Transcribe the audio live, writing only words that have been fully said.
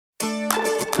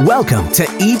Welcome to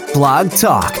Eat Blog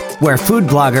Talk, where food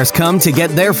bloggers come to get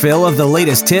their fill of the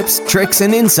latest tips, tricks,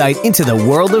 and insight into the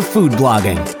world of food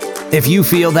blogging. If you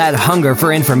feel that hunger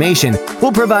for information,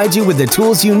 we'll provide you with the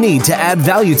tools you need to add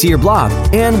value to your blog,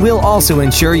 and we'll also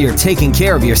ensure you're taking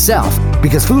care of yourself,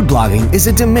 because food blogging is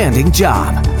a demanding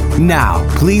job. Now,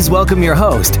 please welcome your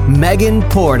host, Megan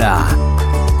Porta.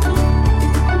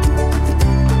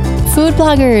 Food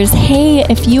bloggers, hey,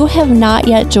 if you have not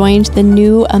yet joined the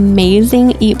new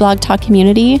amazing Eat Blog Talk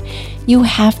community, you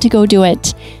have to go do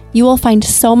it. You will find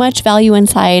so much value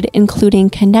inside, including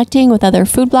connecting with other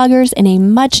food bloggers in a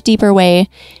much deeper way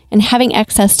and having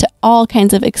access to all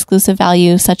kinds of exclusive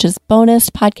value, such as bonus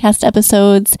podcast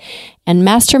episodes and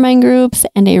mastermind groups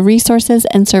and a resources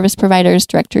and service providers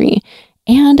directory,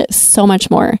 and so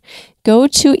much more. Go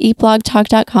to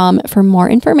eatblogtalk.com for more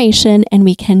information, and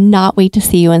we cannot wait to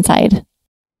see you inside.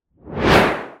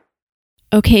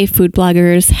 Okay, food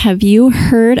bloggers, have you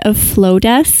heard of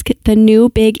Flowdesk, the new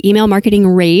big email marketing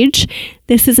rage?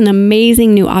 This is an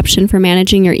amazing new option for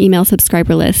managing your email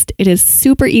subscriber list. It is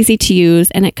super easy to use,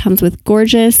 and it comes with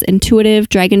gorgeous, intuitive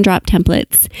drag and drop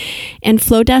templates. And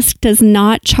Flowdesk does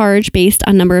not charge based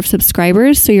on number of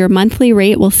subscribers, so your monthly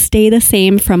rate will stay the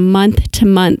same from month to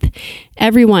month.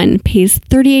 Everyone pays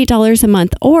 $38 a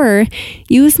month, or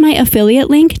use my affiliate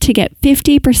link to get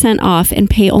 50% off and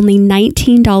pay only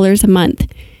 $19 a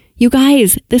month. You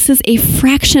guys, this is a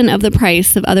fraction of the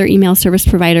price of other email service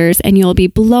providers, and you'll be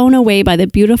blown away by the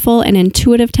beautiful and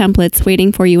intuitive templates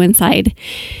waiting for you inside.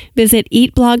 Visit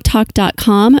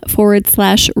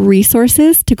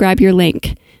eatblogtalk.com/resources to grab your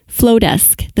link.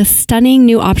 Flowdesk, the stunning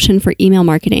new option for email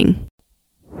marketing.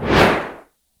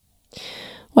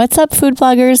 What's up, food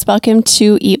bloggers? Welcome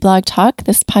to Eat Blog Talk.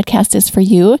 This podcast is for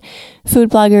you, food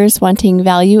bloggers wanting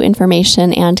value,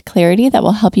 information, and clarity that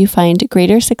will help you find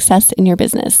greater success in your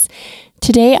business.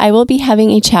 Today, I will be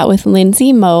having a chat with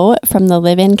Lindsay Moe from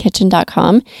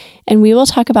thelivinKitchen.com, and we will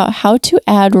talk about how to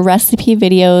add recipe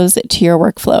videos to your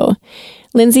workflow.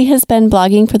 Lindsay has been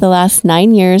blogging for the last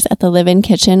 9 years at The Live-In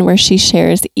Kitchen, where she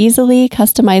shares easily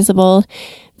customizable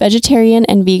vegetarian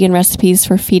and vegan recipes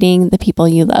for feeding the people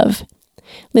you love.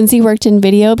 Lindsay worked in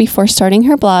video before starting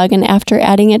her blog, and after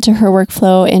adding it to her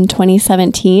workflow in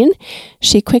 2017,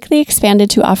 she quickly expanded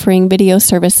to offering video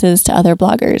services to other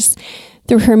bloggers.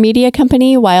 Through her media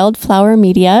company, Wildflower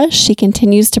Media, she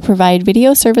continues to provide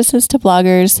video services to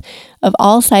bloggers of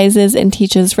all sizes and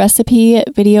teaches recipe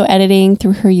video editing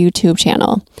through her YouTube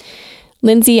channel.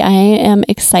 Lindsay, I am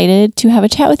excited to have a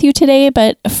chat with you today,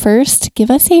 but first, give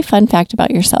us a fun fact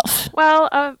about yourself. Well,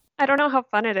 I don't know how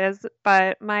fun it is,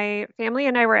 but my family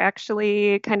and I were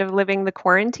actually kind of living the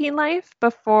quarantine life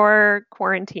before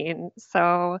quarantine.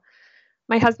 So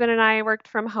my husband and I worked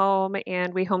from home,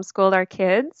 and we homeschooled our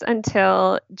kids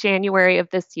until January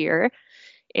of this year.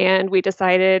 And we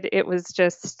decided it was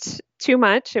just too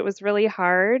much. It was really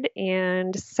hard.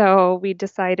 And so we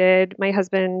decided, my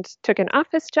husband took an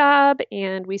office job,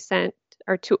 and we sent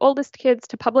our 2 oldest kids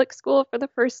to public school for the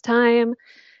first time.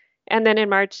 And then in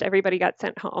March, everybody got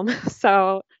sent home.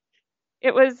 So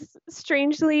it was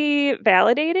strangely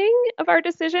validating of our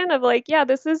decision of like, yeah,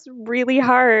 this is really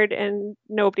hard and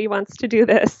nobody wants to do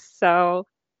this. So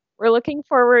we're looking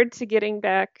forward to getting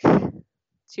back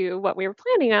to what we were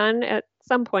planning on at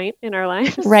some point in our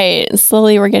lives. Right.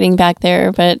 Slowly we're getting back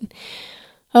there, but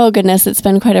oh goodness, it's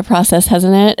been quite a process,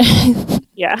 hasn't it?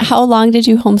 Yeah. How long did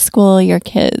you homeschool your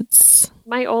kids?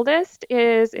 My oldest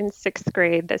is in 6th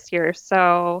grade this year.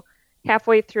 So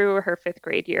halfway through her 5th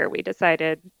grade year, we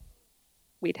decided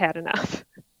we'd had enough.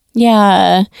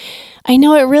 Yeah, I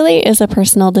know it really is a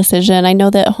personal decision. I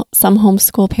know that some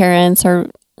homeschool parents are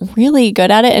really good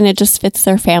at it and it just fits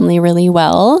their family really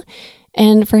well.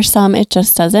 And for some, it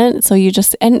just doesn't. So you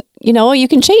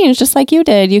can change just like you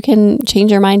did. You can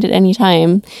change your mind at any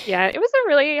time. Yeah, it was a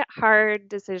really hard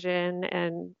decision,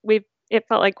 and it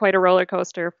felt like quite a roller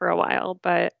coaster for a while,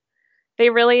 but they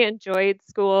really enjoyed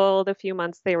school the few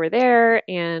months they were there.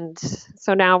 And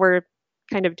so now we're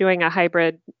kind of doing a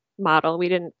hybrid model. We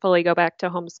didn't fully go back to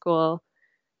homeschool.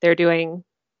 They're doing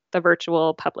the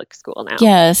virtual public school now.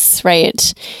 Yes,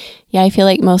 right. Yeah, I feel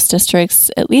like most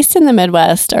districts, at least in the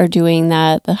Midwest, are doing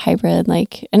that, the hybrid.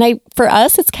 For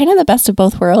us, it's kind of the best of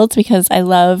both worlds because I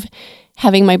love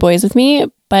having my boys with me,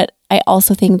 but I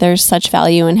also think there's such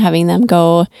value in having them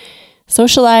go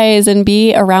socialize and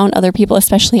be around other people,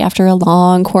 especially after a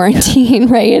long quarantine,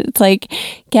 right? It's like,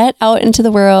 get out into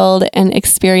the world and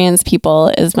experience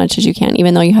people as much as you can,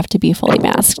 even though you have to be fully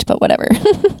masked, but whatever.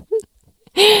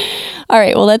 All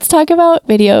right, well, let's talk about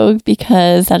video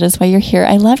because that is why you're here.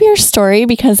 I love your story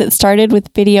because it started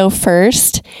with video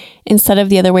first instead of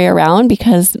the other way around,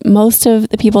 because most of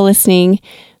the people listening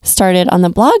started on the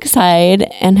blog side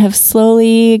and have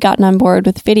slowly gotten on board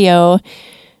with video.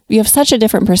 You have such a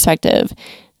different perspective.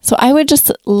 So I would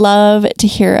just love to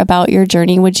hear about your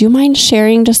journey. Would you mind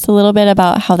sharing just a little bit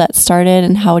about how that started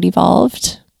and how it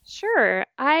evolved? Sure.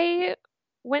 I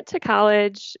went to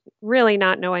college really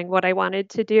not knowing what I wanted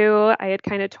to do. I had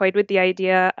kind of toyed with the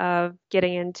idea of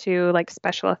getting into like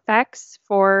special effects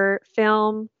for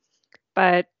film,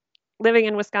 but living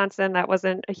in Wisconsin, that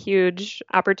wasn't a huge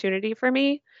opportunity for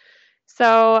me.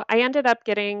 So I ended up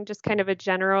getting just kind of a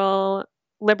general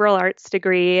liberal arts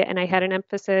degree, and I had an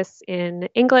emphasis in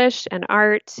English and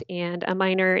art and a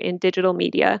minor in digital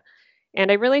media. And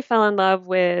I really fell in love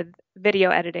with video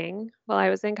editing while I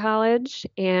was in college.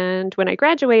 And when I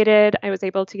graduated, I was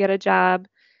able to get a job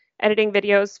editing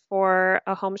videos for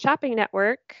a home shopping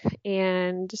network.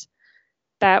 And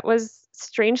that was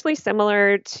strangely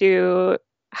similar to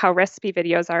how recipe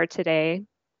videos are today.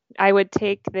 I would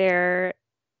take their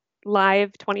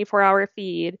live 24-hour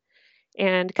feed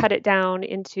and cut it down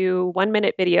into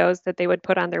 1-minute videos that they would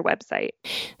put on their website.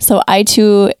 So I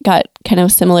too got kind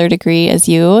of similar degree as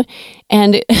you.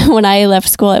 And when I left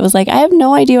school, I was like, I have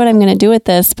no idea what I'm going to do with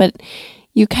this, but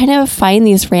you kind of find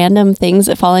these random things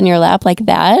that fall in your lap like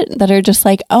that are just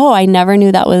like, oh, I never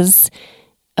knew that was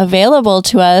available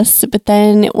to us. But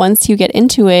then once you get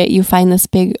into it, you find this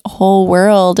big whole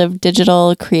world of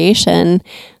digital creation.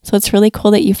 So it's really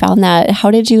cool that you found that.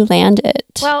 How did you land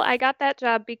it? Well, I got that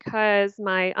job because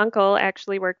my uncle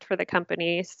actually worked for the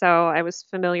company. So I was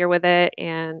familiar with it.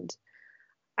 And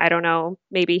I don't know,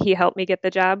 maybe he helped me get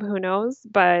the job. Who knows?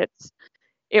 But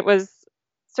it was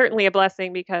certainly a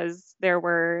blessing because there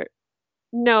were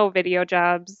no video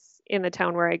jobs in the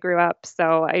town where I grew up.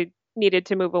 So I needed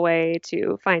to move away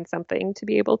to find something to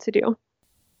be able to do.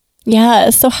 Yeah.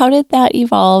 So how did that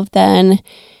evolve then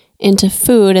into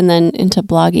food and then into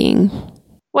blogging?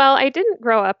 Well, I didn't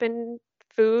grow up in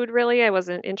food really. I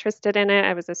wasn't interested in it.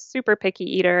 I was a super picky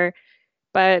eater.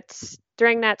 But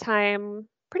during that time,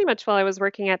 pretty much while I was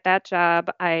working at that job,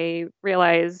 I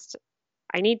realized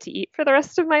I need to eat for the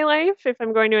rest of my life. If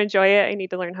I'm going to enjoy it, I need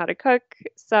to learn how to cook.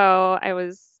 So I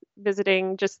was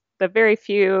visiting just the very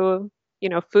few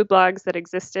food blogs that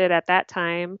existed at that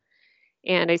time.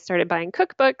 And I started buying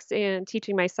cookbooks and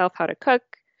teaching myself how to cook.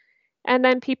 And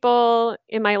then people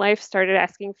in my life started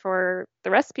asking for the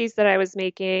recipes that I was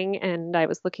making. And I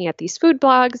was looking at these food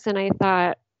blogs and I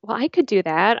thought, well, I could do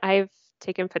that. I've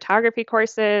taken photography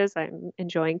courses. I'm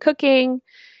enjoying cooking.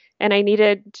 And I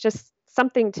needed just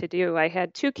something to do. I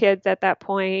had 2 kids at that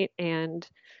point. And,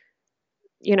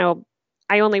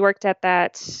 I only worked at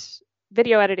that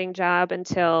video editing job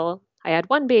until I had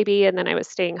 1 baby and then I was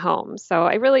staying home. So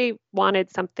I really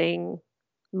wanted something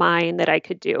mine that I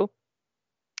could do.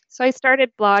 So I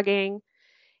started blogging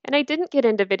and I didn't get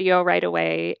into video right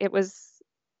away. It was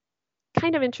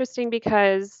kind of interesting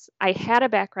because I had a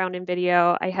background in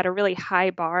video. I had a really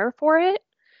high bar for it.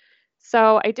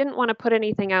 So I didn't want to put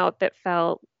anything out that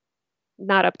felt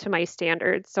not up to my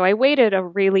standards. So I waited a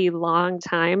really long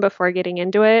time before getting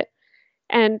into it.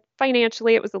 And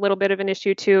financially, it was a little bit of an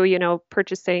issue too,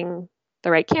 purchasing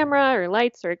the right camera or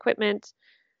lights or equipment.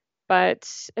 But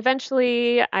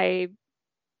eventually, I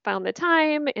found the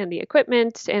time and the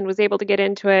equipment and was able to get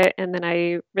into it. And then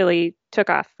I really took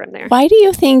off from there. Why do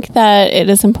you think that it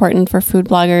is important for food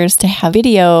bloggers to have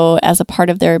video as a part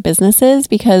of their businesses?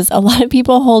 Because a lot of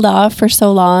people hold off for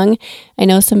so long. I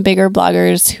know some bigger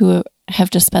bloggers who have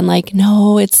just been like,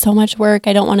 no, it's so much work.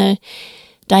 I don't want to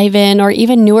dive in, or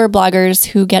even newer bloggers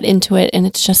who get into it and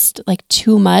it's just like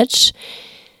too much.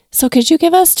 So could you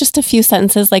give us just a few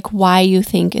sentences like why you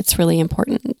think it's really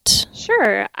important?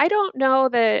 Sure. I don't know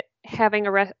that having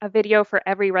a video for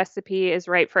every recipe is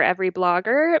right for every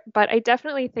blogger, but I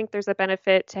definitely think there's a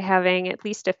benefit to having at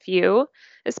least a few,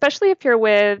 especially if you're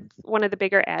with one of the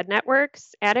bigger ad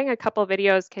networks. Adding a couple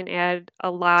videos can add a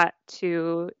lot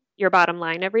to your bottom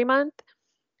line every month,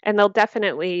 and they'll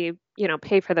definitely,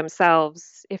 pay for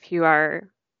themselves if you are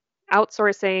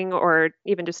outsourcing or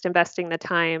even just investing the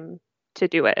time to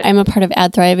do it. I'm a part of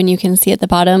AdThrive, and you can see at the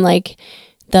bottom like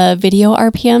the video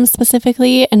RPM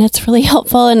specifically, and it's really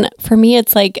helpful. And for me,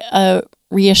 it's like a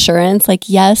reassurance, like,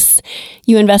 yes,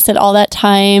 you invested all that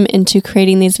time into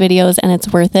creating these videos and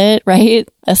it's worth it, right?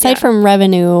 Aside from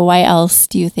revenue, why else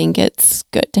do you think it's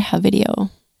good to have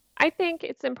video? I think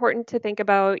it's important to think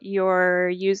about your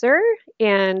user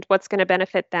and what's going to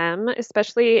benefit them,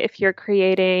 especially if you're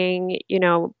creating,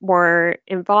 more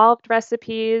involved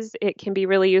recipes. It can be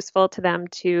really useful to them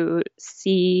to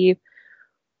see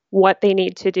what they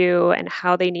need to do and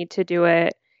how they need to do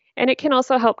it. And it can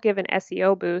also help give an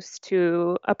SEO boost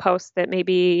to a post that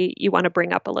maybe you want to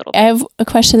bring up a little bit. I have a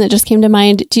question that just came to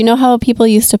mind. Do you know how people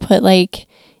used to put like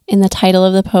in the title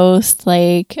of the post,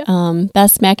 like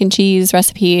best mac and cheese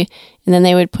recipe, and then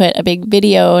they would put a big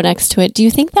video next to it? Do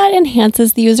you think that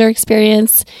enhances the user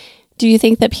experience? Do you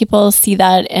think that people see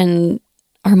that and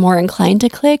are more inclined to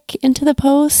click into the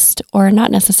post, or not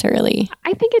necessarily?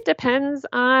 I think it depends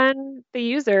on the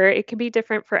user. It can be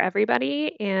different for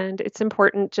everybody, and it's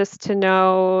important just to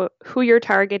know who you're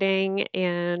targeting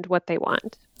and what they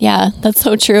want. Yeah, that's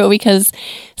so true, because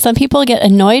some people get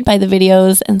annoyed by the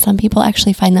videos and some people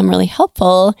actually find them really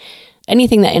helpful.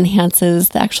 Anything that enhances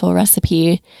the actual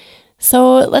recipe.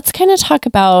 So let's kind of talk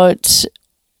about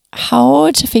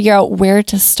how to figure out where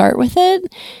to start with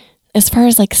it. As far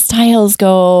as like styles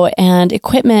go and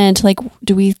equipment, like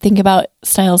do we think about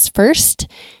styles first?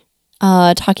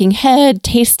 Talking head,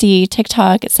 tasty,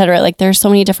 TikTok, etc. Like there's so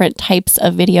many different types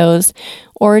of videos.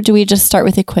 Or do we just start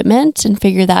with equipment and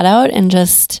figure that out and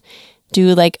just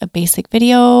do like a basic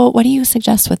video? What do you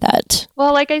suggest with that?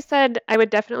 Well, like I said, I would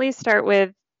definitely start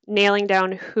with nailing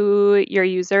down who your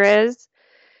user is.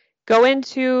 Go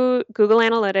into Google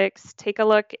Analytics, take a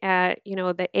look at,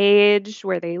 the age,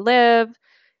 where they live.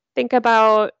 Think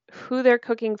about who they're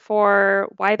cooking for,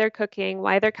 why they're cooking,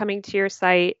 why they're coming to your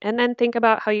site, and then think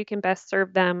about how you can best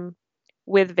serve them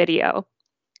with video.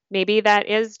 Maybe that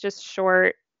is just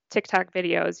short TikTok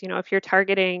videos. If you're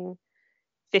targeting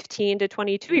 15 to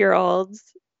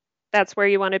 22-year-olds, that's where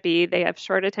you want to be. They have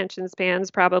short attention spans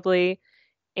probably.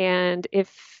 And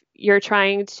if you're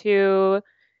trying to,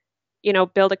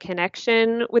 build a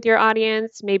connection with your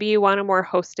audience, maybe you want a more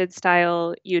hosted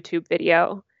style YouTube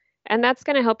video. And that's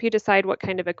going to help you decide what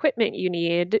kind of equipment you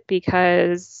need,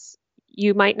 because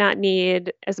you might not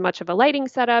need as much of a lighting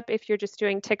setup if you're just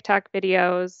doing TikTok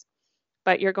videos,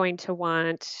 but you're going to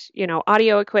want,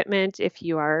 audio equipment if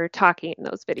you are talking in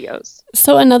those videos.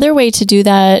 So another way to do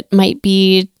that might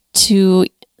be to,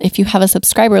 if you have a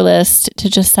subscriber list, to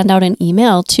just send out an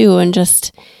email too and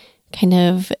just kind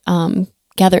of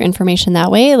gather information that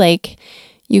way. Like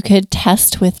you could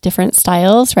test with different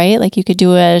styles, right? Like you could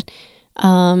do a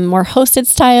more hosted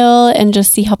style and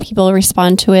just see how people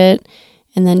respond to it,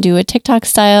 and then do a TikTok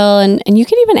style. And you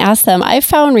can even ask them. I've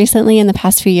found recently in the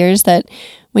past few years that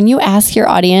when you ask your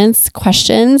audience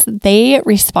questions, they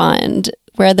respond,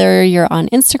 whether you're on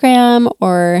Instagram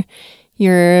or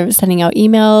you're sending out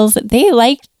emails. They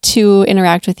like to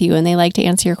interact with you and they like to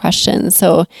answer your questions.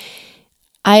 So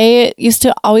I used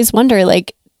to always wonder,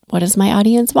 like, what does my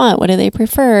audience want? What do they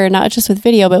prefer? Not just with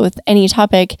video, but with any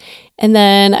topic. And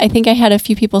then I think I had a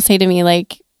few people say to me,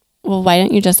 like, well, why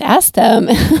don't you just ask them?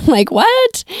 Like,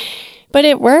 what? But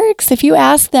it works. If you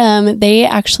ask them, they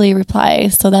actually reply.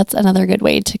 So that's another good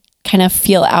way to kind of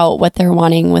feel out what they're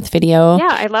wanting with video. Yeah,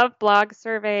 I love blog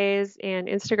surveys, and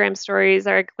Instagram stories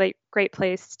are a great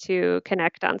place to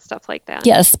connect on stuff like that.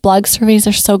 Yes, blog surveys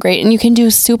are so great. And you can do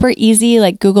super easy,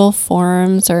 like Google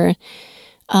Forms, or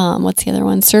what's the other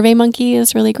one? SurveyMonkey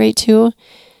is really great too.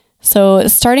 So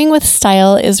starting with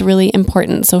style is really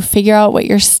important. So figure out what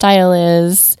your style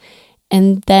is,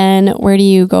 and then where do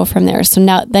you go from there? So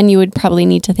then you would probably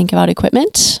need to think about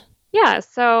equipment. Yeah,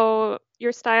 so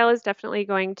your style is definitely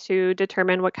going to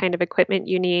determine what kind of equipment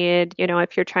you need.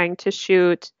 If you're trying to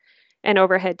shoot an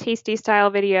overhead tasty style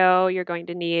video, you're going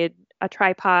to need a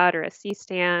tripod or a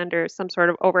C-stand or some sort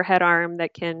of overhead arm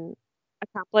that can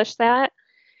accomplish that.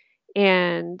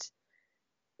 And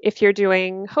if you're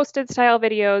doing hosted style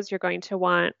videos, you're going to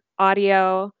want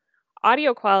audio.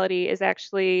 Audio quality is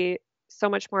actually so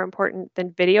much more important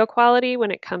than video quality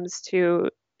when it comes to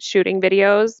shooting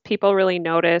videos. People really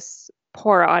notice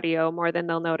poor audio more than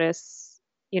they'll notice,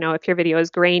 if your video is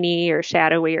grainy or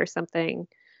shadowy or something.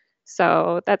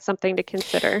 So that's something to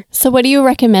consider. So what do you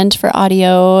recommend for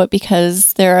audio?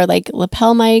 Because there are like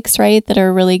lapel mics, right, that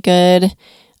are really good.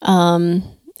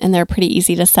 And they're pretty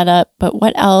easy to set up. But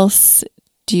what else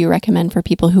do you recommend for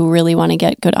people who really want to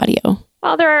get good audio?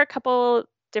 Well, there are a couple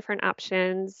different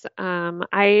options.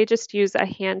 I just use a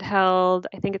handheld,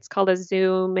 I think it's called a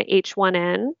Zoom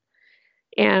H1N.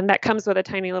 And that comes with a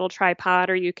tiny little tripod,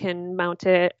 or you can mount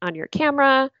it on your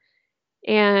camera.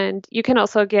 And you can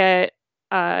also get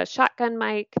a shotgun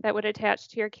mic that would attach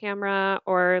to your camera.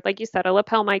 Or like you said, a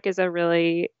lapel mic is a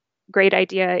really great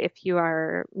idea if you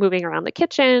are moving around the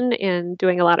kitchen and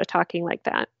doing a lot of talking like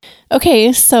that.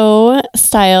 Okay, so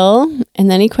style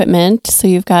and then equipment. So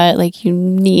you've got you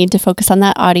need to focus on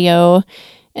that audio,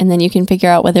 and then you can figure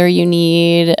out whether you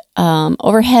need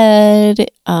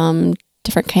overhead,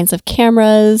 different kinds of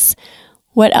cameras.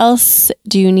 What else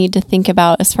do you need to think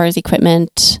about as far as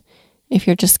equipment if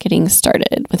you're just getting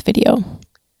started with video?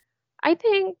 I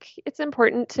think it's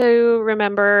important to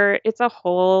remember it's a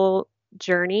whole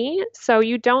journey. So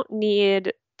you don't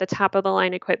need the top of the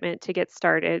line equipment to get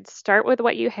started. Start with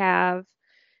what you have.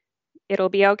 It'll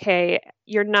be okay.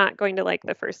 You're not going to like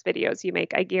the first videos you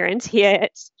make, I guarantee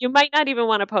it. You might not even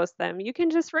want to post them. You can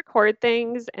just record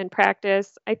things and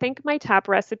practice. I think my top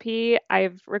recipe,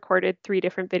 I've recorded 3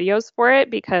 different videos for it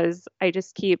because I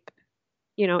just keep,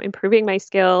 improving my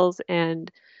skills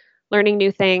and learning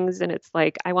new things. And it's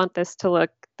like, I want this to look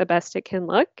the best it can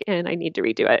look, and I need to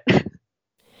redo it.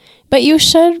 But you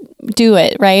should do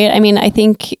it, right? I mean, I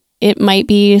think it might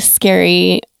be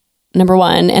scary, number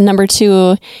one. And number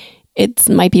two, it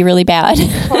might be really bad.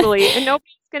 Totally. And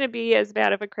nobody's going to be as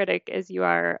bad of a critic as you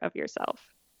are of yourself.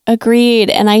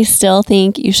 Agreed. And I still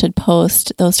think you should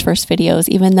post those first videos,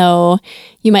 even though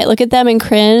you might look at them and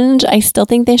cringe. I still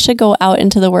think they should go out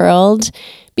into the world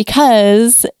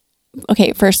because,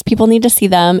 okay, first, people need to see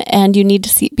them, and you need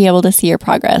to be able to see your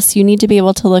progress. You need to be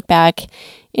able to look back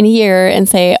in a year and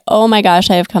say, oh my gosh,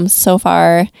 I have come so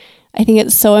far. I think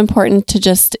it's so important to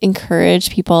just encourage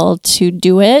people to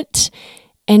do it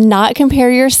and not compare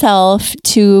yourself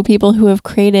to people who have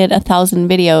created 1,000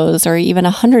 videos or even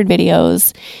 100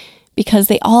 videos, because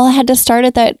they all had to start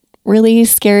at that really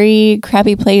scary,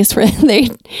 crappy place where they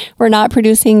were not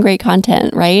producing great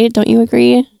content, right? Don't you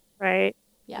agree? Right.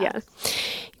 Yeah. Yes.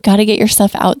 Got to get your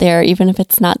stuff out there, even if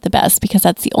it's not the best, because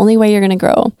that's the only way you're going to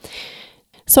grow.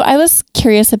 So I was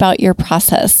curious about your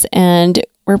process, and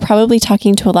we're probably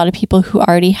talking to a lot of people who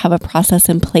already have a process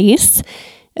in place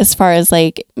as far as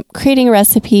like creating a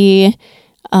recipe,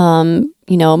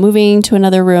 moving to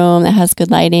another room that has good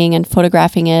lighting and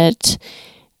photographing it.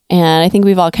 And I think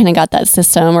we've all kind of got that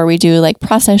system where we do like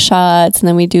process shots and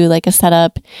then we do like a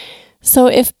setup. So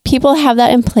if people have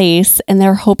that in place and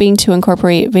they're hoping to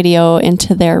incorporate video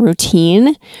into their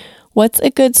routine, what's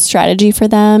a good strategy for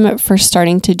them for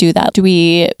starting to do that? Do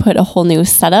we put a whole new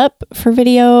setup for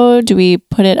video? Do we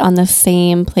put it on the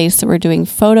same place that we're doing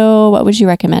photo? What would you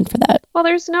recommend for that? Well,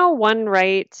 there's no one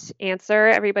right answer.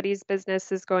 Everybody's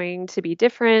business is going to be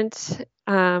different.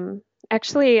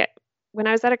 Actually, when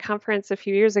I was at a conference a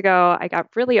few years ago, I got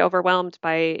really overwhelmed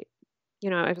by,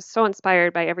 I was so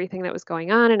inspired by everything that was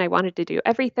going on, and I wanted to do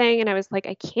everything. And I was like,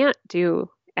 I can't do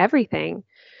everything.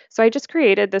 So I just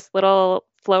created this little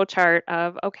flow chart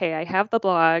of, okay, I have the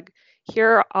blog. Here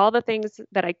are all the things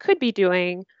that I could be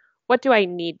doing. What do I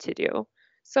need to do?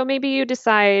 So maybe you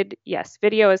decide, yes,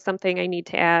 video is something I need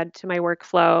to add to my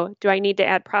workflow. Do I need to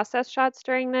add process shots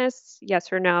during this?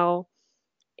 Yes or no?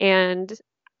 And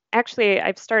actually,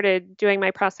 I've started doing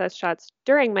my process shots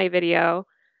during my video.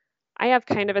 I have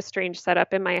kind of a strange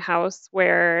setup in my house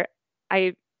where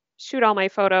I shoot all my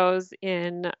photos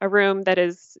in a room that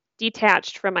is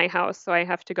detached from my house. So I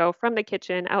have to go from the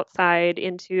kitchen outside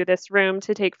into this room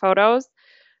to take photos,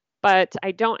 but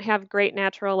I don't have great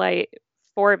natural light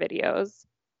for videos.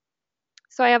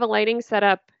 So I have a lighting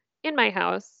setup in my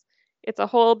house. It's a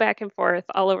whole back and forth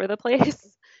all over the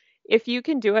place. If you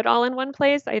can do it all in one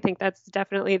place, I think that's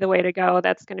definitely the way to go.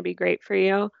 That's going to be great for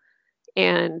you.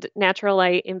 And natural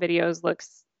light in videos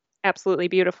looks absolutely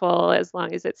beautiful as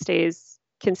long as it stays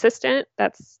consistent.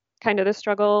 That's kind of the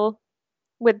struggle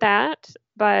with that.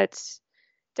 But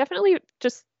definitely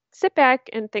just sit back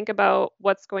and think about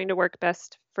what's going to work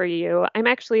best for you. I'm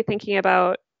actually thinking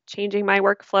about changing my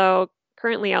workflow.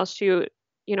 Currently, I'll shoot,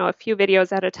 a few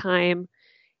videos at a time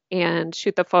and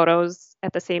shoot the photos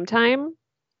at the same time.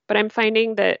 But I'm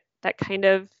finding that kind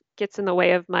of gets in the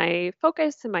way of my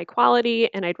focus and my quality.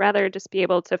 And I'd rather just be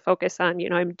able to focus on,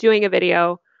 I'm doing a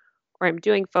video or I'm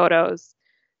doing photos.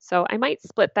 So I might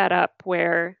split that up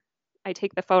where I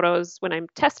take the photos when I'm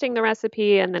testing the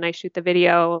recipe and then I shoot the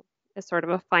video as sort of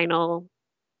a final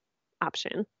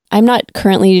option. I'm not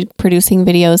currently producing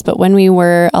videos, but when we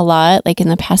were a lot, like in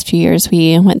the past few years,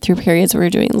 we went through periods where we were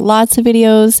doing lots of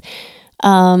videos.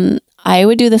 I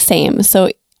would do the same. So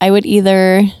I would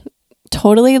either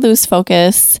totally lose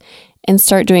focus and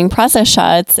start doing process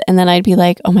shots, and then I'd be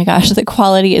like, oh my gosh, the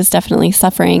quality is definitely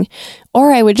suffering.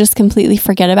 Or I would just completely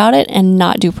forget about it and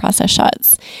not do process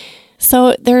shots.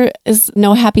 So there is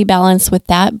no happy balance with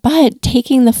that, but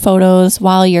taking the photos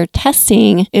while you're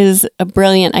testing is a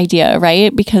brilliant idea,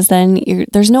 right? Because then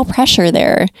there's no pressure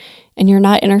there and you're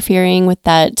not interfering with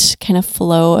that kind of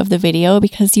flow of the video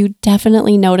because you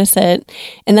definitely notice it.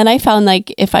 And then I found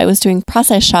like if I was doing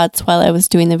process shots while I was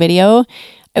doing the video,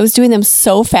 I was doing them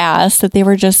so fast that they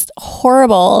were just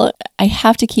horrible. I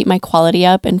have to keep my quality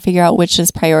up and figure out which is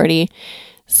priority.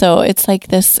 So it's like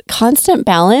this constant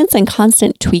balance and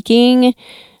constant tweaking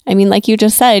I mean, like you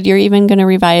just said, you're even going to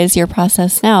revise your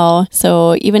process now.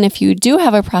 So even if you do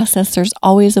have a process, there's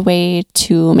always a way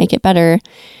to make it better.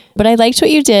 But I liked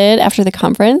what you did after the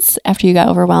conference, after you got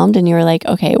overwhelmed and you were like,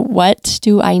 okay, what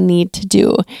do I need to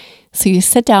do? So you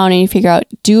sit down and you figure out,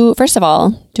 first of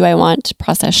all, do I want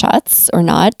process shots or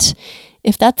not?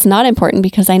 If that's not important,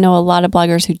 because I know a lot of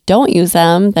bloggers who don't use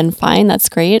them, then fine, that's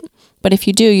great. But if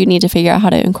you do, you need to figure out how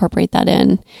to incorporate that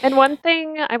in. And one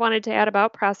thing I wanted to add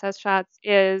about process shots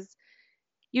is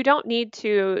you don't need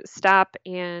to stop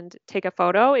and take a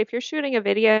photo. If you're shooting a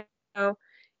video,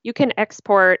 you can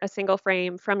export a single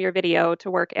frame from your video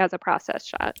to work as a process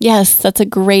shot. Yes, that's a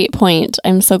great point.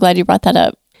 I'm so glad you brought that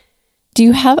up. Do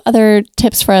you have other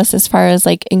tips for us as far as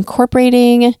like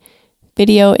incorporating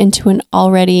video into an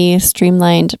already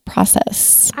streamlined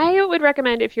process? I would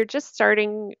recommend if you're just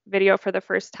starting video for the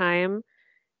first time,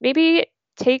 maybe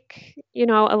take,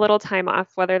 a little time off,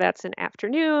 whether that's an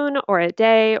afternoon or a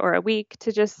day or a week,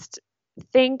 to just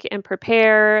think and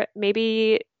prepare,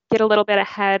 maybe get a little bit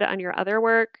ahead on your other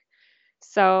work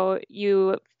so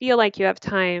you feel like you have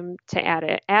time to add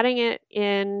it. Adding it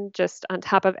in just on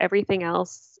top of everything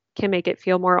else can make it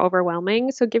feel more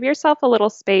overwhelming. So give yourself a little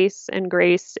space and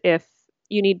grace if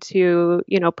you need to,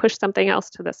 push something else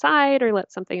to the side or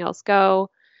let something else go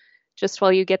just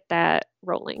while you get that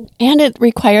rolling. And it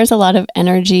requires a lot of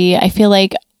energy. I feel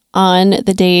like on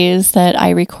the days that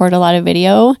I record a lot of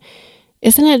video,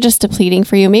 isn't it just depleting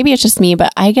for you? Maybe it's just me,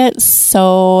 but I get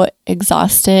so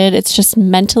exhausted. It's just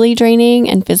mentally draining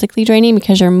and physically draining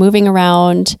because you're moving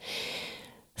around.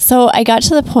 So I got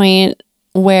to the point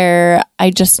where I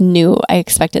just knew I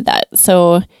expected that.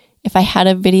 So if I had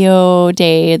a video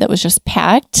day that was just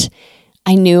packed,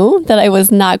 I knew that I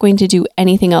was not going to do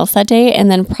anything else that day.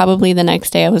 And then probably the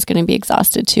next day I was going to be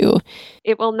exhausted too.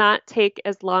 It will not take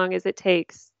as long as it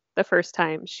takes the first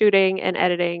time. Shooting and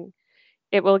editing,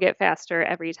 it will get faster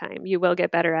every time. You will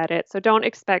get better at it. So don't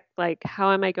expect like,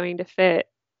 how am I going to fit,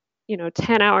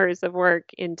 10 hours of work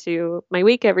into my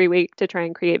week every week to try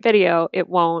and create video? It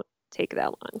won't take that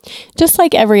long. Just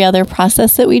like every other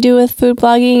process that we do with food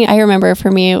blogging, I remember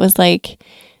for me, it was like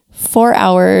 4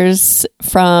 hours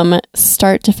from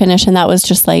start to finish. And that was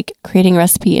just like creating a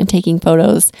recipe and taking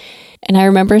photos. And I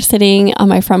remember sitting on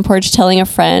my front porch telling a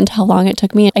friend how long it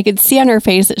took me. I could see on her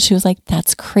face that she was like,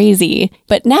 that's crazy.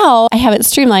 But now I have it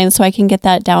streamlined so I can get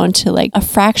that down to like a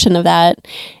fraction of that.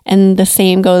 And the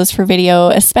same goes for video,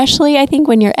 especially I think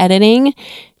when you're editing,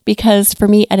 because for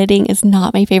me, editing is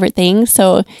not my favorite thing.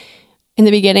 So in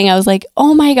the beginning, I was like,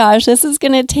 oh my gosh, this is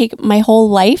going to take my whole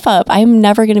life up. I'm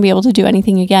never going to be able to do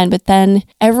anything again. But then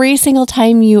every single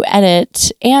time you edit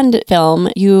and film,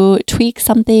 you tweak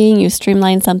something, you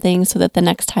streamline something so that the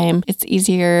next time it's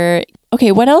easier.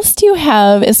 Okay, what else do you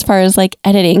have as far as like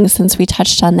editing, since we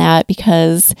touched on that?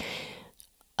 Because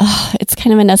it's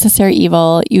kind of a necessary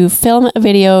evil. You film a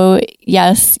video,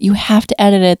 yes, you have to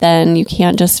edit it then. You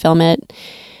can't just film it.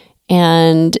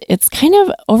 And it's kind of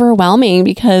overwhelming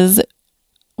because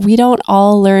we don't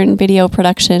all learn video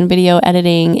production, video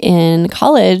editing in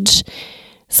college.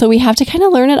 So we have to kind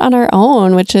of learn it on our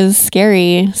own, which is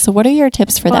scary. So what are your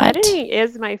tips for that? Editing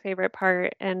is my favorite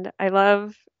part. And I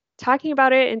love talking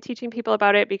about it and teaching people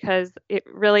about it because it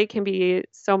really can be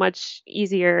so much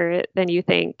easier than you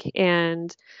think.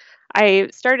 And I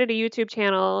started a YouTube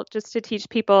channel just to teach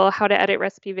people how to edit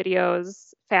recipe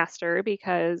videos faster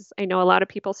because I know a lot of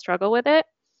people struggle with it.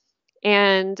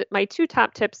 And my two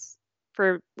top tips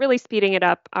for really speeding it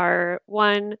up are: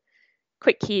 one,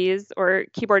 quick keys or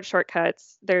keyboard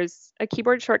shortcuts. There's a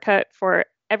keyboard shortcut for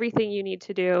everything you need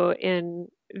to do in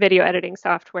video editing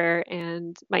software,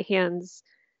 and my hands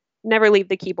never leave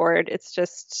the keyboard.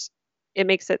 It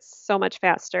makes it so much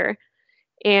faster.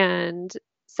 And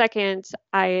second,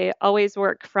 I always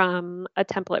work from a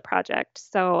template project.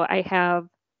 So I have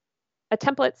a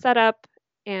template set up,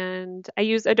 and I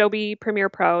use Adobe Premiere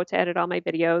Pro to edit all my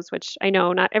videos, which I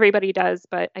know not everybody does,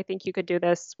 but I think you could do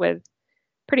this with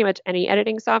pretty much any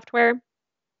editing software.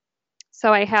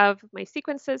 So I have my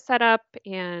sequences set up,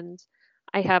 and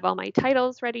I have all my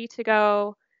titles ready to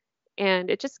go,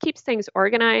 and it just keeps things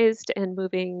organized and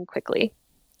moving quickly.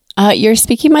 You're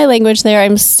speaking my language there.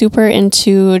 I'm super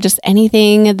into just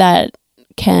anything that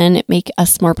can make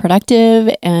us more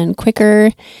productive and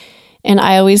quicker. And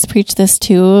I always preach this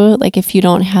too. Like, if you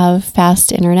don't have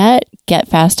fast internet, get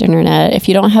fast internet. If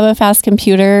you don't have a fast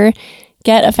computer,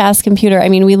 get a fast computer. I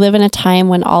mean, we live in a time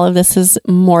when all of this is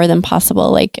more than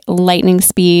possible, like lightning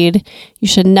speed. You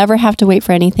should never have to wait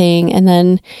for anything. And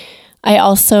then I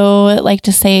also like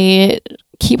to say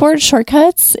keyboard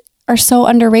shortcuts are so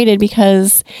underrated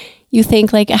because you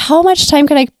think like, how much time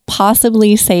could I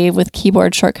possibly save with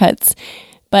keyboard shortcuts?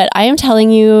 But I am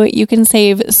telling you, you can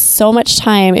save so much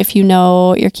time if you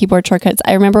know your keyboard shortcuts.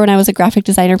 I remember when I was a graphic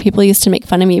designer, people used to make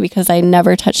fun of me because I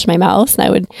never touched my mouse, and I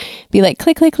would be like,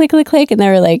 click, click, click, click, click. And they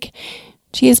were like,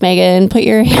 geez, Megan, put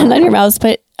your hand on your mouse.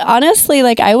 But honestly,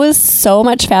 like, I was so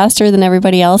much faster than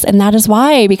everybody else. And that is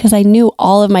why, because I knew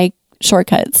all of my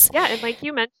shortcuts. Yeah. And like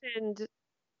you mentioned,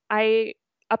 I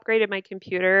upgraded my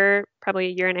computer probably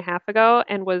a year and a half ago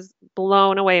and was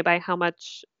blown away by how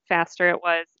much faster it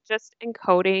was. Just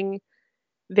encoding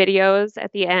videos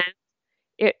at the end.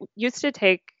 It used to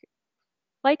take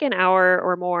like an hour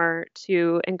or more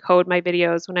to encode my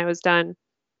videos when I was done.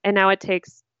 And now it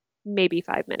takes maybe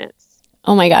 5 minutes.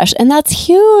 Oh my gosh. And that's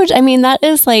huge. I mean,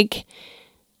 that's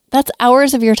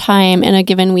hours of your time in a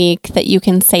given week that you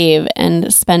can save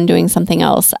and spend doing something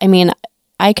else. I mean,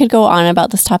 I could go on about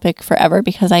this topic forever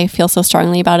because I feel so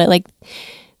strongly about it. Like,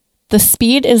 the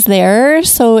speed is there,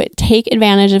 so take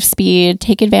advantage of speed,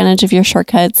 take advantage of your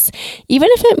shortcuts, even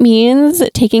if it means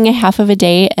taking a half of a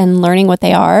day and learning what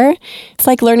they are. It's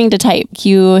like learning to type.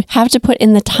 You have to put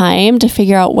in the time to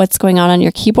figure out what's going on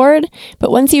your keyboard,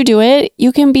 but once you do it,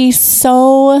 you can be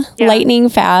so lightning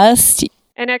fast.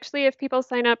 And actually, if people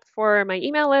sign up for my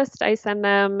email list, I send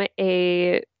them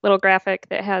a little graphic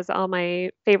that has all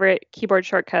my favorite keyboard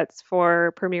shortcuts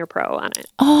for Premiere Pro on it.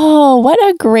 Oh, what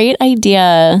a great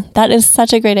idea. That is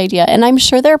such a great idea. And I'm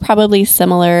sure they're probably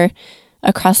similar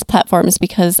across platforms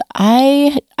because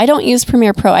I don't use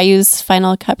Premiere Pro. I use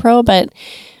Final Cut Pro, but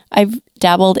I've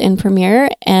dabbled in Premiere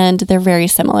and they're very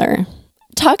similar.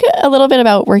 Talk a little bit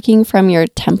about working from your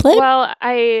template. Well,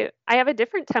 I have a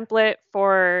different template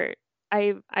for...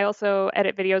 I also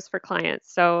edit videos for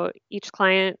clients. So each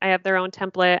client, I have their own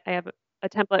template. I have a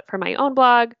template for my own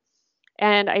blog,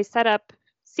 and I set up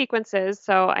sequences.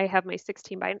 So I have my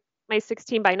 16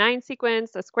 by 9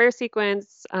 sequence, a square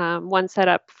sequence, one set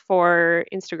up for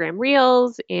Instagram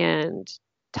Reels and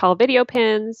tall video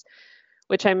pins,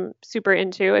 which I'm super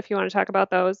into if you want to talk about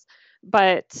those.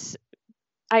 But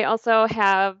I also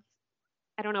have,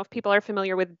 I don't know if people are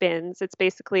familiar with bins. It's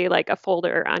basically like a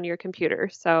folder on your computer.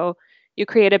 So you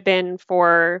create a bin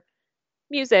for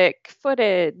music,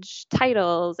 footage,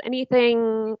 titles,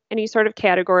 anything, any sort of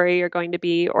category you're going to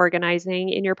be organizing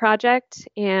in your project.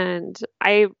 And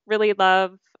I really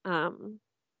love,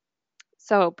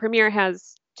 so Premiere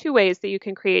has two ways that you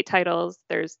can create titles.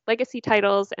 There's legacy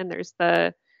titles and there's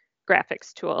the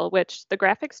graphics tool, which the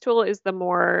graphics tool is the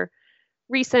more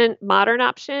recent modern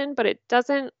option, but it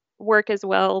doesn't work as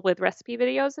well with recipe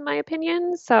videos in my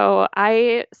opinion. So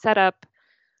I set up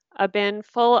a bin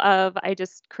full of, I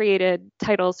just created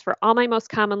titles for all my most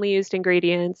commonly used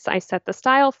ingredients. I set the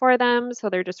style for them, so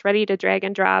they're just ready to drag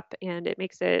and drop, and it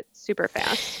makes it super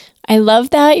fast. I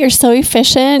love that. You're so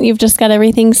efficient. You've just got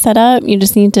everything set up. You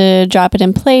just need to drop it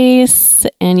in place,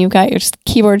 and you've got your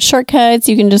keyboard shortcuts.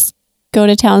 You can just go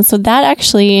to town. So that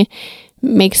actually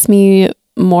makes me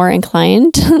more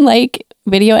inclined to like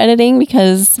video editing,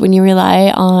 because when you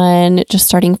rely on just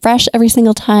starting fresh every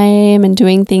single time and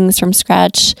doing things from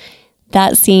scratch,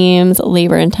 that seems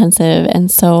labor intensive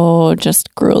and so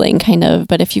just grueling kind of.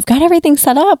 But if you've got everything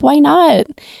set up, why not?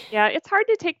 Yeah, it's hard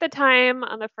to take the time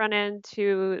on the front end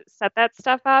to set that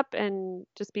stuff up and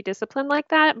just be disciplined like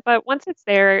that. But once it's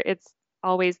there, it's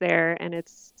always there, and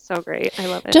it's so great. I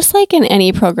love it. Just like in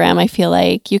any program, I feel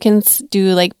like you can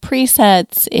do like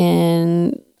presets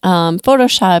in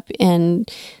Photoshop,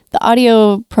 and the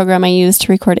audio program I use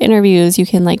to record interviews, you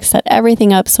can like set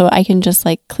everything up so I can just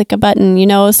like click a button,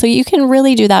 so you can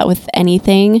really do that with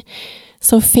anything.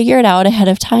 So figure it out ahead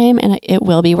of time and it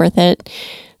will be worth it.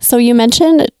 So you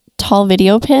mentioned tall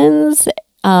video pins.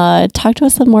 Talk to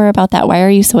us some more about that. Why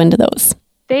are you so into those?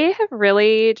 They have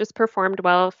really just performed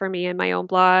well for me in my own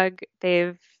blog.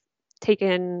 They've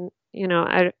taken,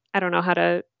 I don't know how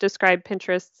to describe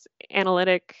Pinterest's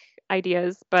analytic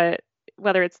ideas, but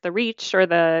whether it's the reach or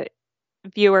the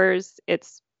viewers,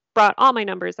 it's brought all my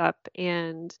numbers up,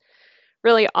 and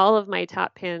really all of my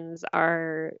top pins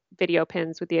are video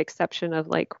pins with the exception of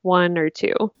like one or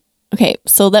two. Okay,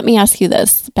 so let me ask you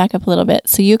this, back up a little bit.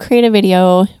 So you create a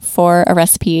video for a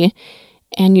recipe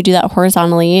and you do that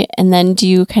horizontally, and then do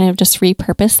you kind of just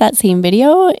repurpose that same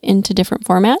video into different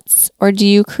formats, or do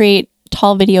you create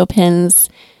tall video pins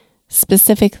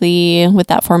specifically with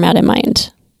that format in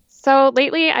mind? So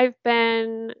lately I've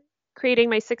been creating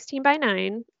my 16 by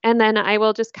 9, and then I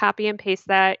will just copy and paste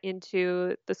that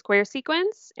into the square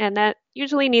sequence. And that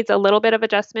usually needs a little bit of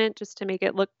adjustment just to make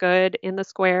it look good in the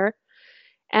square.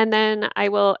 And then I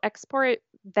will export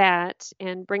that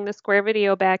and bring the square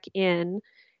video back in.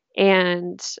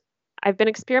 And I've been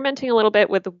experimenting a little bit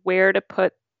with where to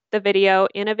put the video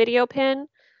in a video pin,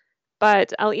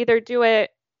 but I'll either do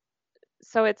it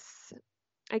So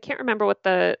I can't remember what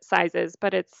the size is,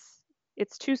 but it's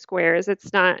 2 squares.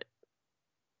 It's not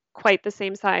quite the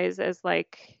same size as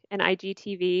like an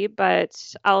IGTV, but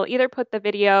I'll either put the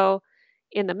video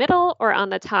in the middle or on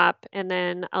the top, and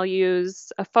then I'll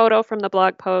use a photo from the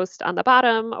blog post on the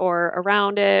bottom or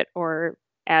around it or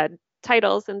add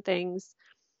titles and things.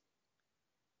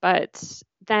 But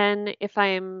then if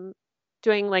I'm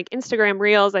doing like Instagram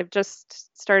Reels, I've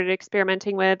just started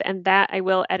experimenting with, and that I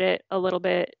will edit a little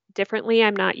bit differently.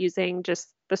 I'm not using just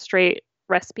the straight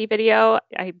recipe video.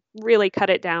 I really cut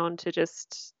it down to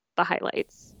just the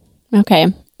highlights. Okay.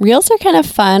 Reels are kind of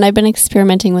fun. I've been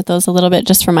experimenting with those a little bit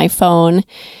just for my phone,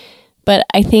 but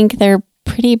I think they're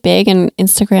pretty big and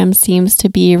Instagram seems to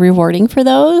be rewarding for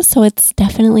those. So it's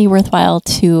definitely worthwhile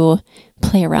to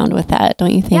play around with that,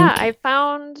 don't you think? Yeah, I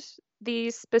found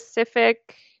the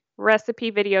specific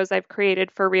recipe videos I've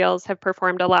created for Reels have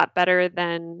performed a lot better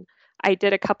than I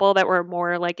did a couple that were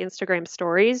more like Instagram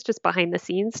stories, just behind the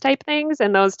scenes type things,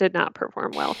 and those did not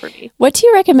perform well for me. What do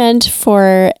you recommend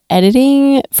for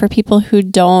editing for people who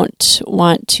don't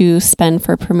want to spend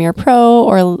for Premiere Pro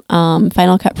or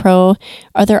Final Cut Pro?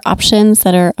 Are there options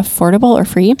that are affordable or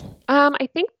free? I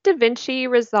think DaVinci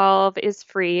Resolve is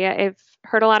free. I've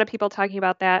heard a lot of people talking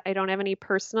about that. I don't have any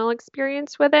personal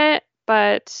experience with it,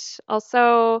 but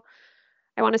also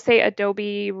I want to say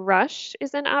Adobe Rush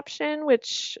is an option,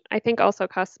 which I think also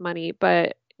costs money,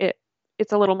 but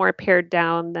it's a little more pared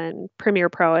down than Premiere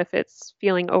Pro if it's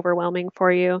feeling overwhelming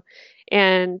for you.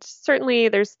 And certainly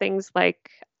there's things like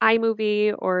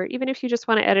iMovie, or even if you just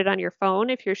want to edit on your phone,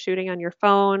 if you're shooting on your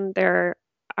phone, there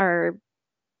are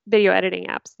video editing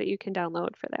apps that you can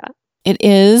download for that. It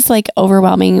is like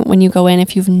overwhelming when you go in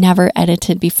if you've never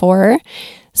edited before.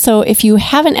 So if you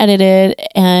haven't edited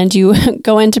and you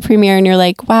go into Premiere and you're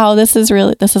like, wow, this is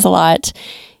a lot,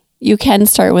 you can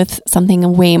start with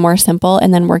something way more simple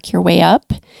and then work your way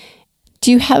up.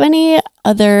 Do you have any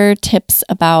other tips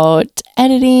about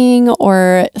editing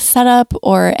or setup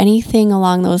or anything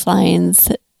along those lines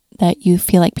that you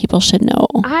feel like people should know?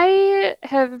 I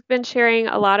have been sharing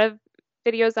a lot of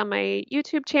videos on my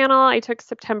YouTube channel. I took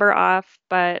September off,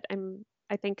 but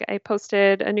I think I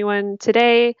posted a new one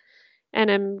today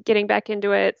and I'm getting back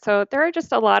into it. So there are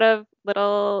just a lot of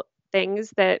little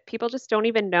things that people just don't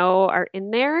even know are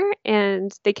in there,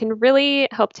 and they can really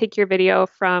help take your video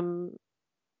from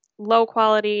low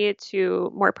quality to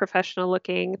more professional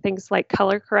looking. Things like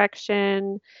color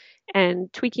correction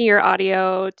and tweaking your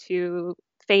audio to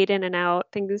fade in and out,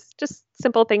 things, just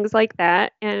simple things like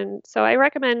that. And so I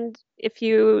recommend, if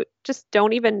you just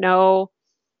don't even know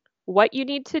what you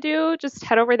need to do, just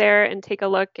head over there and take a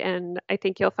look. And I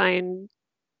think you'll find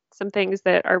some things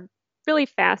that are really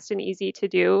fast and easy to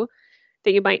do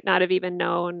that you might not have even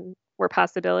known were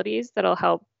possibilities that'll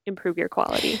help improve your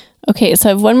quality. Okay, so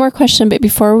I have one more question, but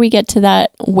before we get to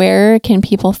that, where can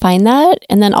people find that?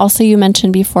 And then also you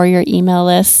mentioned before your email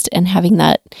list and having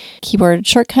that keyboard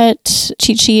shortcut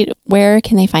cheat sheet. Where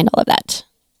can they find all of that?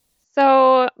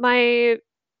 So my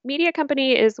media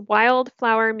company is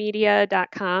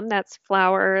wildflowermedia.com. That's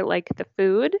flower like the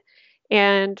food.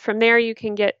 And from there you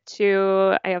can get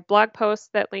to, I have blog posts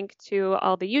that link to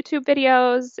all the YouTube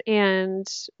videos, and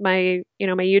my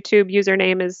YouTube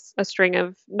username is a string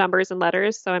of numbers and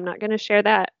letters, so I'm not going to share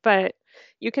that, but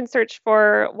you can search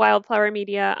for Wildflower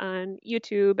Media on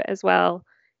YouTube as well.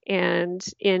 And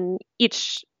in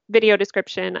each video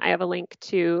description, I have a link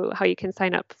to how you can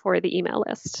sign up for the email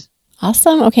list.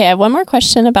 Awesome. Okay, I have one more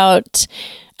question about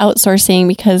outsourcing,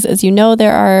 because as you know,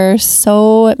 there are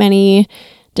so many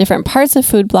different parts of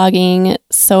food blogging.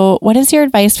 So what is your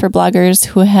advice for bloggers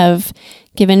who have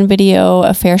given video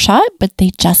a fair shot, but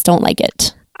they just don't like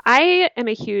it? I am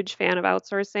a huge fan of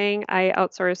outsourcing. I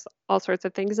outsource all sorts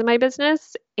of things in my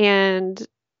business, and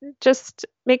just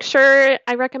make sure,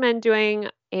 I recommend doing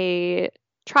a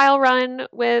trial run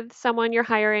with someone you're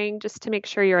hiring just to make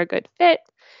sure you're a good fit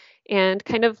and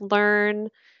kind of learn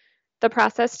the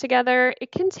process together.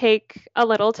 It can take a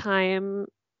little time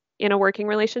in a working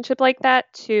relationship like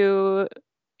that to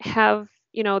have,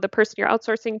 the person you're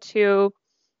outsourcing to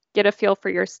get a feel for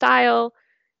your style.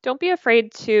 Don't be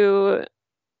afraid to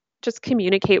just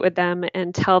communicate with them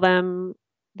and tell them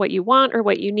what you want or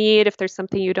what you need. If there's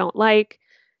something you don't like,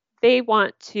 they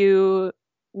want to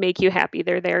make you happy.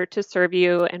 They're there to serve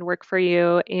you and work for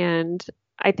you. And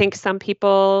I think some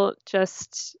people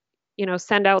just,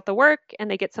 send out the work and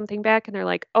they get something back and they're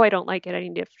like, oh, I don't like it, I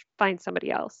need to find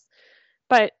somebody else.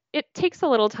 But it takes a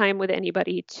little time with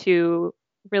anybody to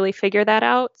really figure that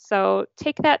out. So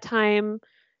take that time.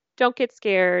 Don't get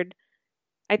scared.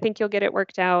 I think you'll get it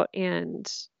worked out,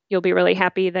 and you'll be really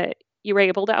happy that you were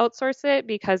able to outsource it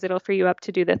because it'll free you up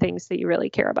to do the things that you really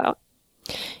care about.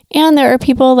 And there are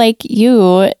people like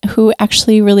you who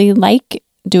actually really like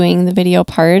doing the video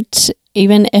part,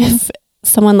 even if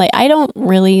someone like, I don't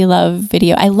really love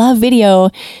video. I love video,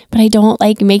 but I don't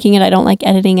like making it. I don't like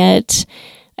editing it.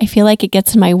 I feel like it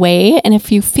gets in my way. And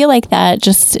if you feel like that,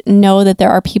 just know that there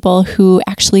are people who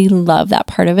actually love that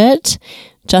part of it.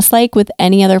 Just like with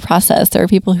any other process, there are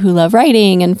people who love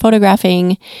writing and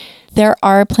photographing. There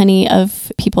are plenty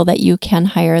of people that you can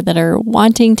hire that are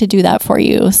wanting to do that for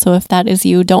you. So if that is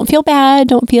you, don't feel bad.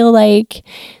 Don't feel like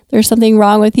there's something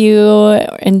wrong with you,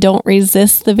 and don't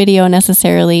resist the video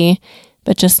necessarily,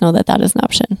 but just know that that is an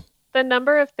option. The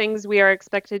number of things we are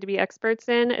expected to be experts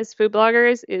in as food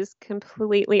bloggers is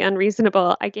completely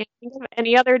unreasonable. I can't think of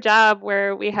any other job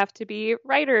where we have to be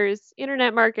writers,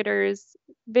 internet marketers,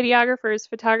 videographers,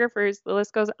 photographers. The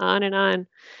list goes on and on.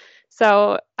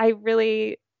 So I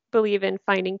really believe in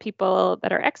finding people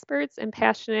that are experts and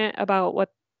passionate about what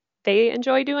they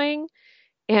enjoy doing,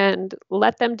 and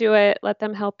let them do it, let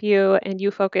them help you, and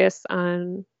you focus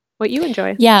on what you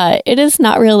enjoy. Yeah, it is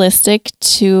not realistic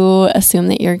to assume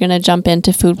that you're going to jump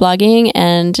into food blogging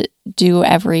and do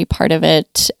every part of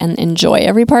it and enjoy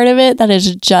every part of it. That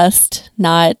is just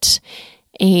not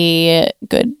a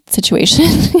good situation.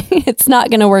 It's not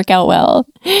going to work out well.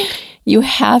 You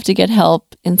have to get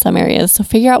help in some areas. So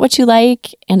figure out what you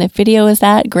like. And if video is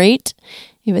that, great.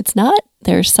 If it's not,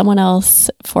 there's someone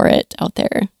else for it out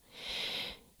there.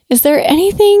 Is there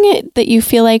anything that you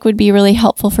feel like would be really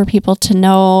helpful for people to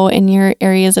know in your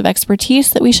areas of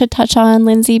expertise that we should touch on,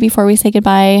 Lindsay, before we say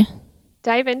goodbye?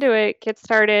 Dive into it. Get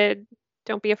started.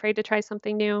 Don't be afraid to try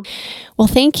something new. Well,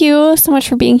 thank you so much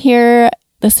for being here.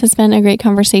 This has been a great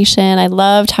conversation. I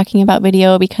love talking about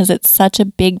video because it's such a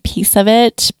big piece of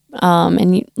it.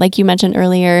 Like you mentioned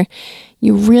earlier,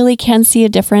 you really can see a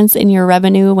difference in your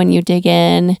revenue when you dig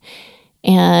in.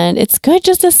 And it's good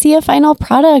just to see a final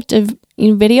product of,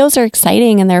 videos are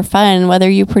exciting and they're fun, whether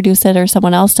you produce it or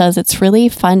someone else does. It's really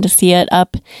fun to see it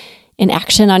up in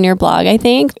action on your blog. I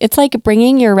think it's like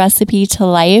bringing your recipe to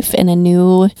life in a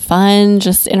new, fun,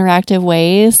 just interactive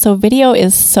way. So video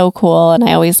is so cool, and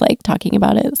I always like talking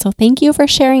about it. So thank you for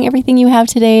sharing everything you have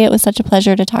today. It was such a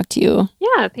pleasure to talk to you.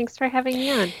 Yeah, thanks for having me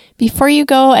on. Before you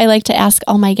go, I like to ask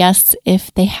all my guests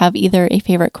if they have either a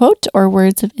favorite quote or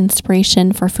words of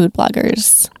inspiration for food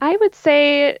bloggers. I would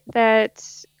say that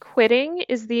quitting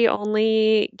is the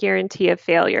only guarantee of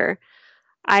failure.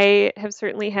 I have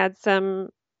certainly had some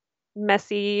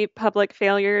messy public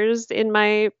failures in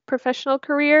my professional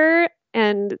career,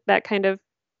 and that kind of,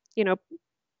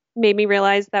 made me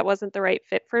realize that wasn't the right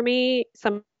fit for me.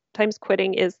 Sometimes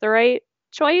quitting is the right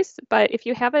choice, but if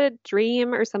you have a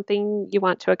dream or something you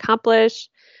want to accomplish,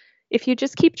 if you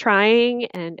just keep trying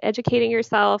and educating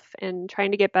yourself and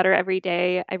trying to get better every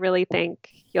day, I really think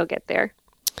you'll get there.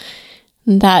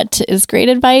 That is great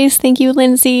advice. Thank you,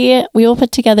 Lindsay. We will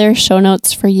put together show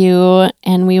notes for you,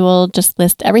 and we will just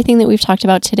list everything that we've talked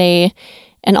about today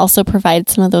and also provide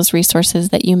some of those resources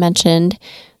that you mentioned.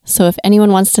 So if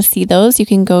anyone wants to see those, you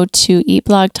can go to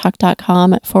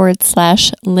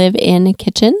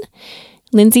eatblogtalk.com/live-in-kitchen.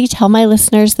 Lindsay, tell my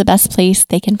listeners the best place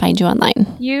they can find you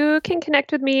online. You can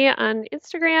connect with me on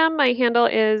Instagram. My handle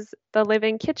is The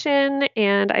Live-In Kitchen,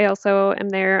 and I also am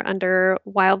there under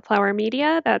Wildflower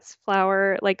Media. That's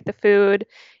flower like the food.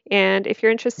 And if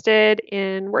you're interested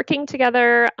in working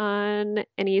together on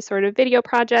any sort of video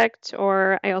project,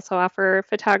 or I also offer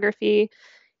photography,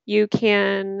 you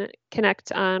can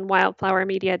connect on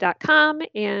wildflowermedia.com.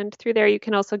 And through there, you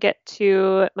can also get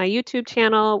to my YouTube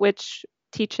channel, which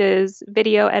teaches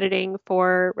video editing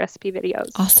for recipe videos.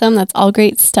 Awesome. That's all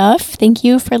great stuff. Thank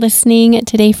you for listening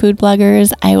today, food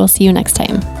bloggers. I will see you next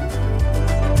time.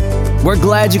 We're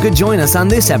glad you could join us on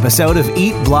this episode of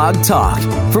Eat Blog Talk.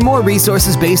 For more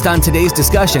resources based on today's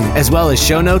discussion, as well as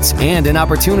show notes and an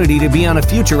opportunity to be on a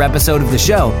future episode of the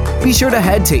show, be sure to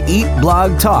head to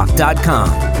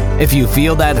eatblogtalk.com. If you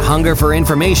feel that hunger for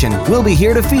information, we'll be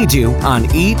here to feed you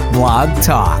on Eat Blog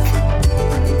Talk.